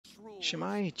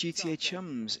Shemai, GTA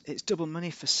chums, it's double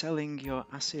money for selling your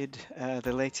acid,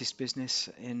 the latest business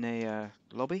in a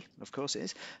lobby, of course it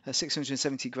is.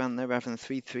 670 grand there rather than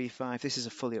 335. This is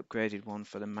a fully upgraded one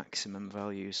for the maximum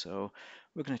value, so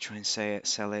we're going to try and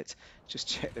sell it. Just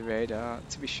check the radar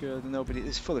to be sure that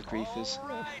it's full of griefers.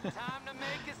 Time to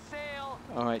make a sale.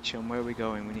 Alright chum, where are we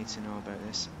going? We need to know about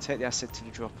this. Take the acid to the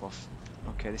drop off.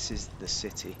 Okay, this is the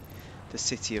city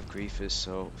of griefers.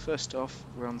 So first off,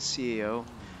 we're on CEO.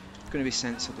 Going to be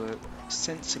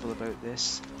sensible about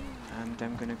this, and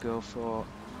I'm going to go for,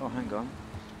 oh hang on,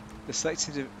 the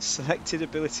selected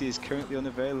ability is currently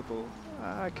unavailable.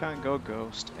 I can't go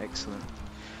ghost. Excellent,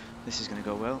 this is going to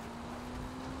go well.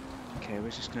 Okay, we're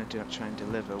just going to try and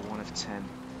deliver 1 of 10.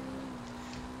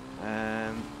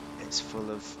 It's full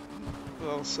of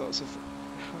all sorts of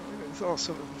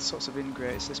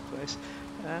ingrates, this place.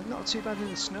 Not too bad in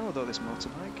the snow though, this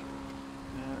motorbike.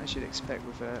 As you'd expect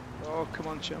with a... Oh, come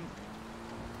on, chum.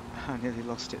 I nearly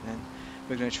lost it then.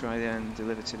 We're going to try and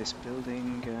deliver to this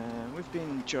building. We've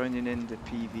been joining in the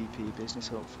PvP business,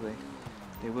 hopefully.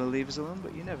 They will leave us alone,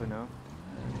 but you never know.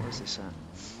 Where's this at?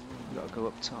 We've got to go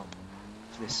up top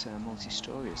for this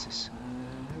multi-story. Is this...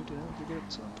 how do we get up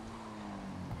top?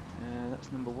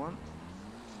 That's number 1.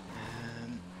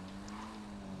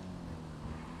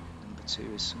 Number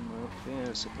 2 is somewhere up there,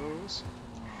 I suppose.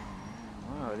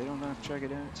 Wow, they don't have to drag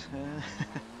it out.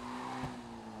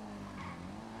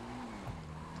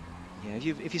 Yeah,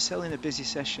 if you sell in a busy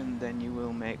session, then you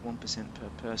will make 1% per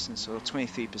person, so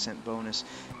 23% bonus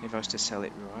if I was to sell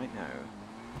it right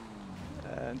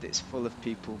now. And it's full of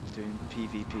people doing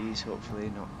PvPs, hopefully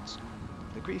not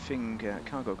the griefing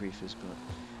cargo griefers, but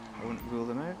I wouldn't rule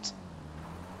them out.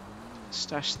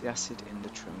 Stash the acid in the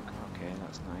trunk. Okay,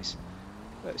 that's nice.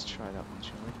 Let's try that one,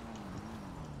 shall we?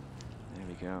 There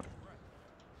we go.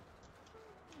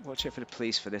 Watch out for the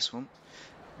police for this one,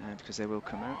 because they will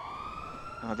come out.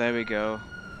 Oh, there we go.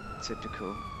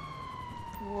 Typical.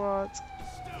 What?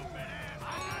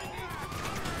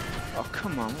 Oh,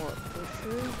 come on, what the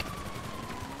freak?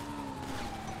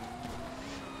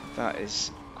 That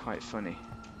is quite funny.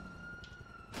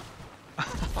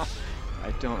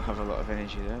 I don't have a lot of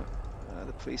energy there.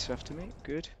 The police are after me.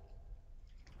 Good.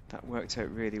 That worked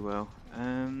out really well.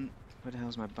 Where the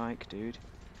hell's my bike, dude?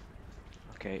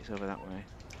 Okay, it's over that way.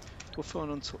 We'll phone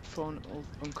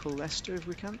Uncle Lester if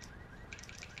we can.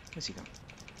 Where's he gone?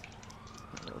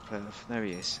 That little perv. There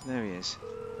he is. There he is.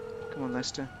 Come on,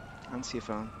 Lester. Answer your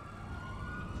phone.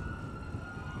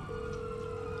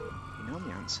 He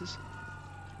normally answers.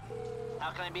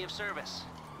 How can I be of service?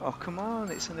 Oh, come on.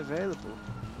 It's unavailable.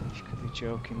 You could be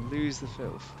joking. Lose the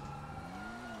filth.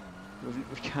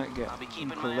 We can't get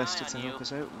Uncle Lester to help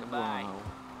us out. Goodbye. Wow.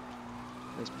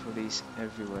 There's police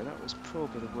everywhere. That was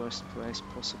probably the worst place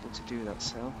possible to do that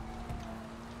sell.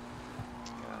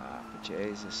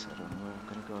 Jesus, I don't know where I'm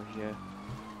going to go here.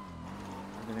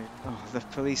 Oh, the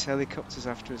police helicopter's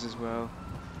after us as well.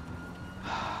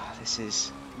 This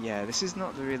is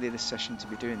not really the session to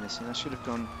be doing this in. I should have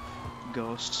gone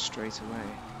ghost straight away.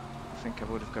 I think I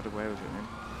would have got away with it then.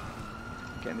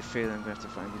 I'm getting the feeling I'm going to have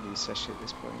to find a new session at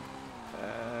this point.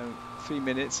 3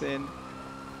 minutes in.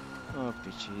 Oh,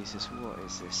 Jesus, what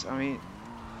is this? I mean,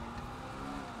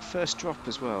 first drop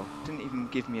as well. Didn't even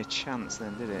give me a chance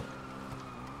then, did it?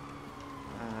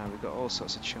 We've got all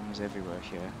sorts of chums everywhere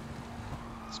here.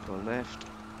 Let's go left.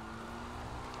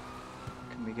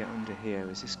 Can we get under here?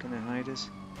 Is this going to hide us?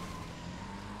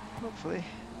 Hopefully.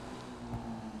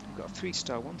 We've got a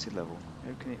 3-star wanted level.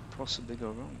 How can it possibly go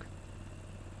wrong?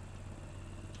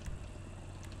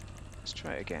 Let's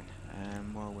try it again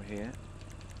while we're here.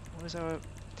 Where's our...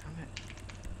 Damn it.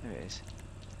 There it is.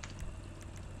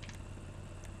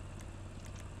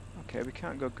 Okay, we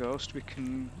can't go ghost. We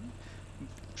can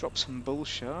drop some bull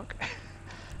shark.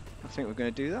 I think we're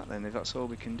going to do that then, if that's all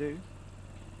we can do.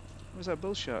 Where's our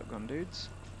bull shark gone, dudes?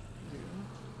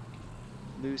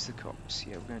 Lose the cops.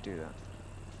 Yeah, we're going to do that.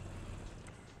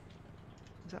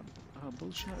 Is that our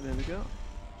bull shark? There we go.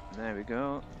 There we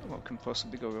go. What can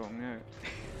possibly go wrong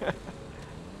now?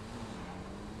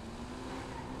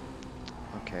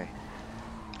 Okay.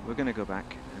 We're going to go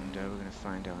back and we're going to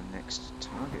find our next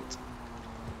target.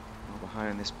 While we're high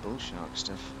on this bull shark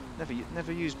stuff.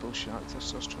 Never used bull shark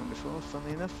testosterone before,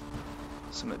 funnily enough.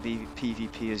 Some of the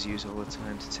PvPers use all the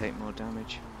time to take more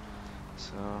damage.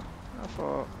 So I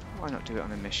thought, why not do it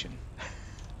on a mission?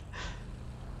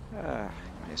 Might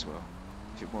as well.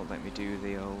 If it won't let me do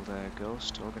the old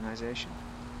ghost organisation.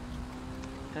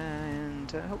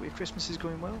 And I hope your Christmas is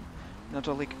going well.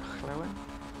 Nadolig Llawen.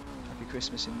 Happy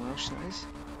Christmas in Welsh, that is.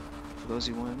 For those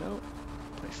who want to know,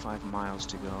 25 miles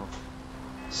to go.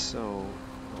 So,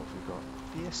 what have we got?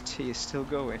 BST is still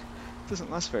going.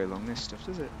 Doesn't last very long, this stuff,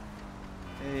 does it?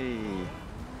 Hey.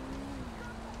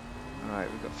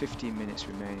 Alright, we've got 15 minutes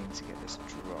remaining to get this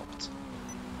dropped.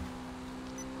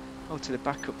 Oh, to the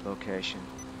backup location.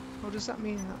 Oh, does that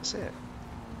mean that's it?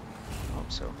 I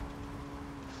hope so.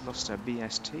 We've lost our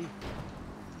BST.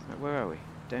 Right, where are we?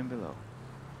 Down below.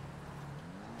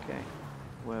 Okay.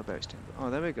 Whereabouts down below? Oh,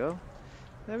 there we go.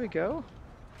 There we go.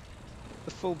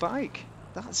 The full bike.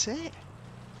 That's it.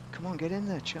 Come on, get in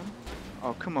there, chum.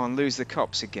 Oh, come on, lose the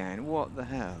cops again. What the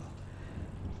hell?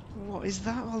 What is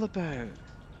that all about?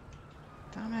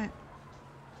 Damn it.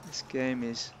 This game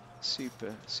is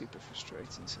super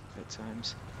frustrating at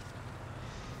times.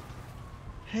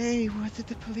 Hey, where did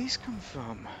the police come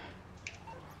from?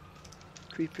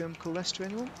 Creepy Uncle Lester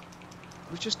anyone?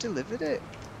 We just delivered it.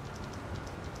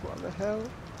 What the hell?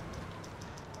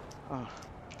 Oh.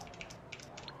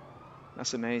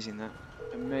 That's amazing, that.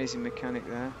 Amazing mechanic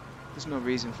there. There's no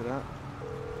reason for that.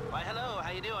 Why, hello,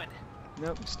 how you doing?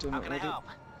 Nope, still not How can ready. I help?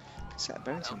 Set a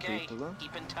bounty on Okay, people though.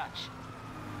 keep in touch.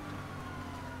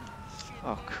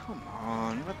 Oh, come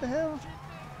on, what the hell?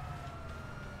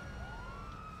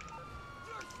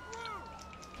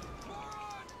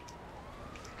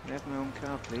 Can I have my own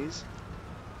car, please?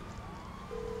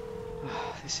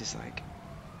 Oh, this is like...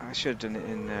 I should have done it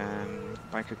in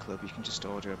Biker Club. You can just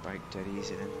order a bike dead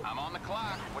easy then. I'm on the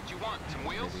clock. What you want? Some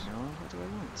wheels? Maybe no. What do I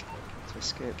want? To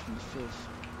escape from the filth.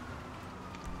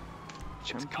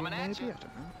 Champion, maybe? I don't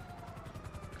know.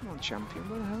 Come on, champion.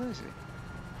 Where the hell is he?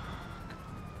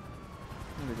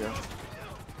 There we go.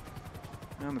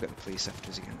 Now we've got the police after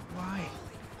us again. Why?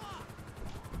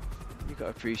 You've got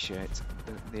to appreciate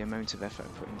the amount of effort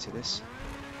I put into this.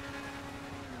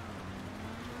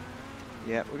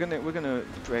 Yeah, we're gonna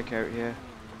break out here,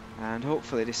 and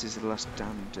hopefully this is the last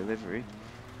damn delivery,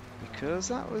 because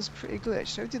that was pretty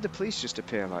glitched. How did the police just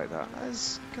appear like that?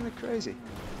 That's kind of crazy.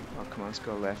 Oh, come on, let's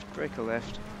go left. Break a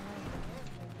left.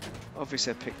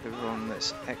 Obviously I picked the wrong.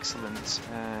 That's excellent.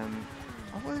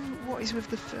 Oh, what is with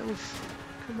the filth?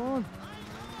 Come on.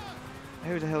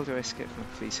 How the hell do I escape from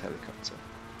a police helicopter?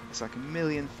 There's like a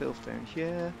million filth down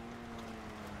here.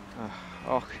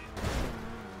 Oh.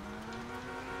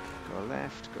 Go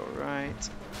left, go right.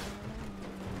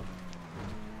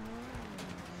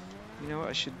 You know what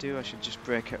I should do? I should just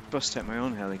bust out my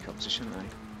own helicopter, shouldn't I?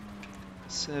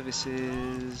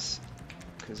 Services,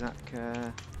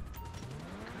 Kazatka.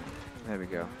 There we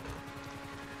go.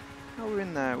 Oh, we're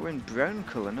in there. We're in brown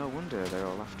colour. No wonder they're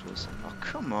all after us. Oh,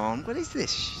 come on! What is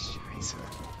this? Shit.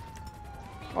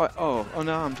 Oh,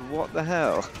 unarmed. What the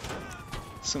hell?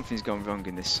 Something's gone wrong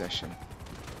in this session.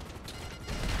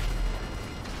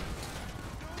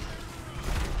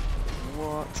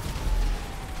 What?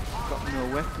 Got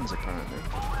no weapons apparently.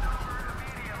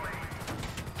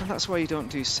 And that's why you don't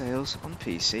do sales on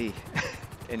PC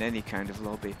in any kind of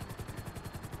lobby.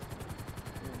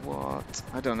 What?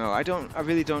 I don't know. I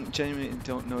really genuinely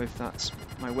don't know if that's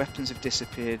my weapons have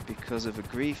disappeared because of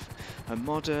a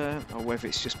modder, or whether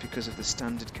it's just because of the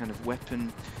standard kind of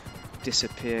weapon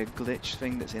disappear glitch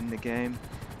thing that's in the game.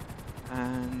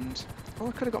 And oh,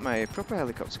 I could have got my proper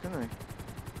helicopter, couldn't I?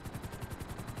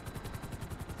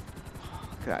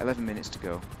 Look at that, 11 minutes to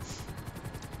go.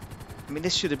 I mean,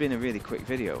 this should have been a really quick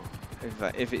video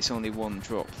if it's only one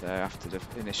drop there after the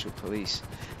initial police.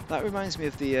 That reminds me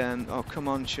of the oh come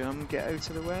on chum, get out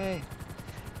of the way.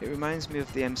 It reminds me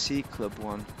of the MC Club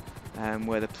one,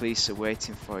 where the police are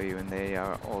waiting for you and they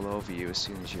are all over you as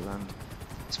soon as you land.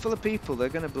 It's full of people, they're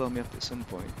going to blow me up at some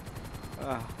point.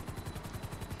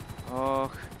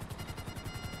 Oh,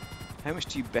 how much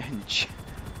do you bench?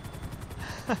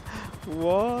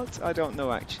 What? I don't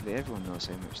know actually. Everyone knows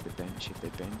how much they bench if they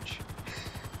bench.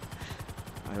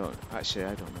 I don't know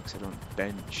because I don't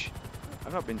bench.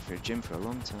 I've not been for a gym for a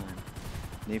long time.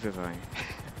 Neither have I.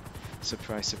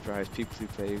 Surprise, surprise. People who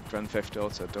play Grand Theft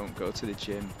Auto don't go to the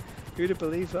gym. Who'd have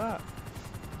believed that?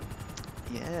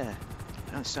 Yeah.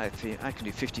 I can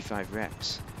do 55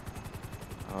 reps.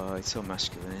 Oh, it's so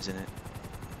masculine, isn't it?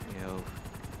 Yo.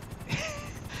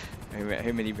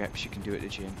 How many reps you can do at the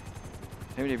gym?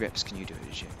 How many reps can you do at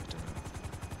the gym? I don't know.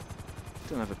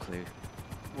 Don't have a clue.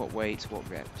 What weights, what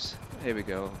reps? Here we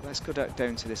go. Let's go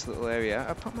down to this little area.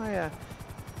 I put my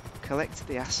collect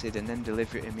the acid and then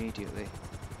deliver it immediately.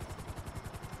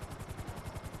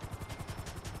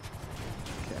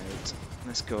 Okay,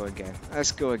 let's go again.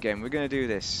 Let's go again. We're gonna do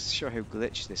this. Show how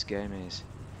glitched this game is.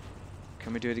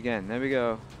 Can we do it again? There we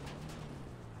go.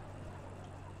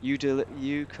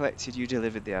 You collected. You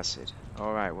delivered the acid.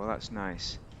 All right. Well, that's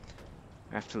nice.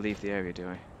 I have to leave the area, do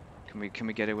I? Can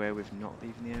we get away with not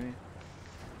leaving the area?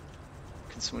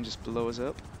 Can someone just blow us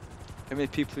up? How many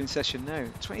people in session now?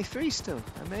 23 still.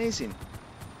 Amazing.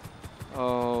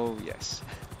 Oh, yes.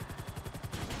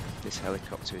 This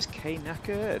helicopter is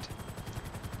knackered.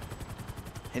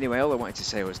 Anyway, all I wanted to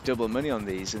say was double money on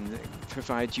these and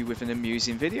provide you with an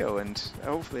amusing video, and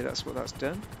hopefully that's what that's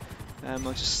done. I'll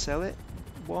just sell it.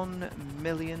 $1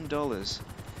 million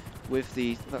with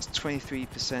that's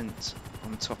 23%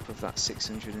 on top of that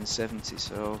 670,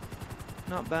 so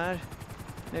not bad.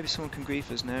 Maybe someone can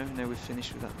grief us now we've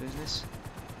finished with that business.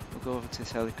 We'll go over to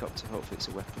this helicopter, hopefully it's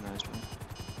a weaponized one.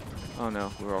 Oh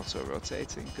no, we're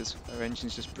auto-rotating because our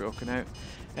engine's just broken out.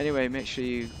 Anyway, make sure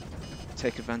you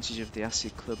take advantage of the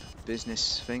Acid Club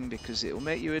business thing because it will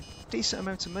make you a decent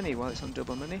amount of money while it's on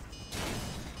double money.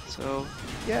 So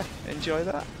yeah, enjoy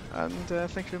that, and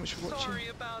thank you very much for watching. Sorry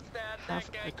about that.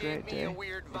 Have That guy a great gave me a day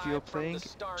weird if you're vibe from the playing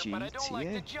start, but I don't like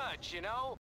GTA. to judge, you know?